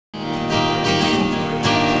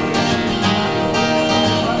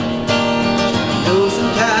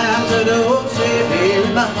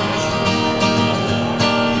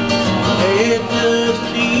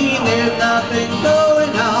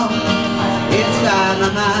inside my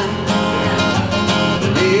mind.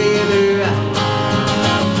 Whenever I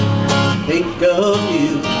think of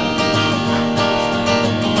you,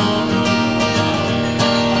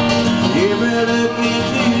 whenever I look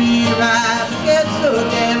into your eyes, I get so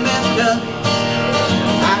damn messed up.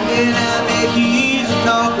 How can I make easy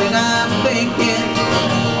talk when I'm thinking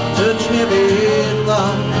such heavy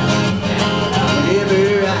thoughts?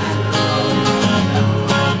 Whenever I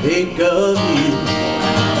think of you,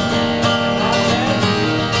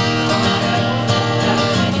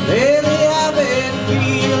 lately I've been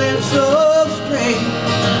feeling so strange.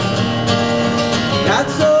 Got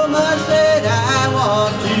so much that I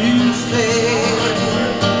want to say,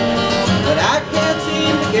 but I can't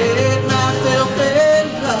seem to get myself in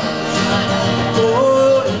touch.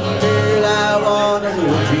 Oh, girl, I want to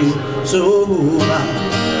hold you so much.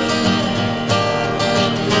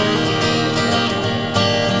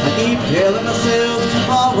 I keep telling myself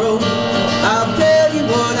tomorrow I'll tell you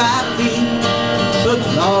what I feel, but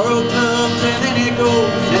tomorrow comes and then it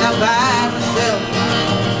goes, and I find myself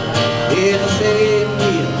in the same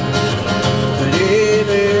deal.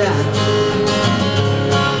 Whenever I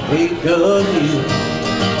think of you,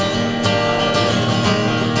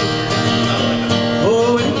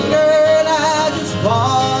 oh, and girl, I just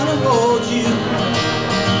wanna hold you,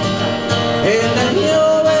 and I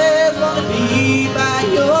always wanna be by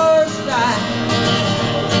your side,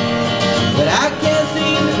 but I can't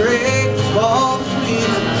seem to break this wall between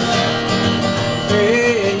us.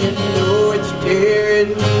 And you know it's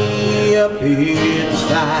tearing me up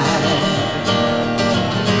inside.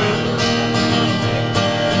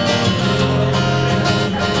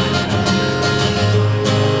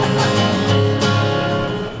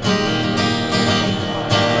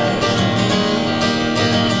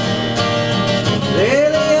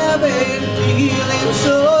 Lately I've been feeling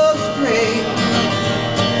so strange.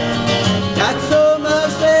 Got so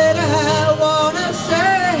much that I wanna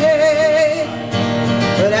say,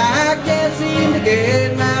 but I can't seem to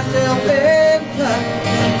get myself in touch.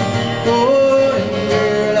 Oh,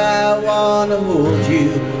 girl, I wanna hold you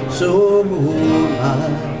so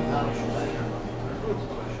much.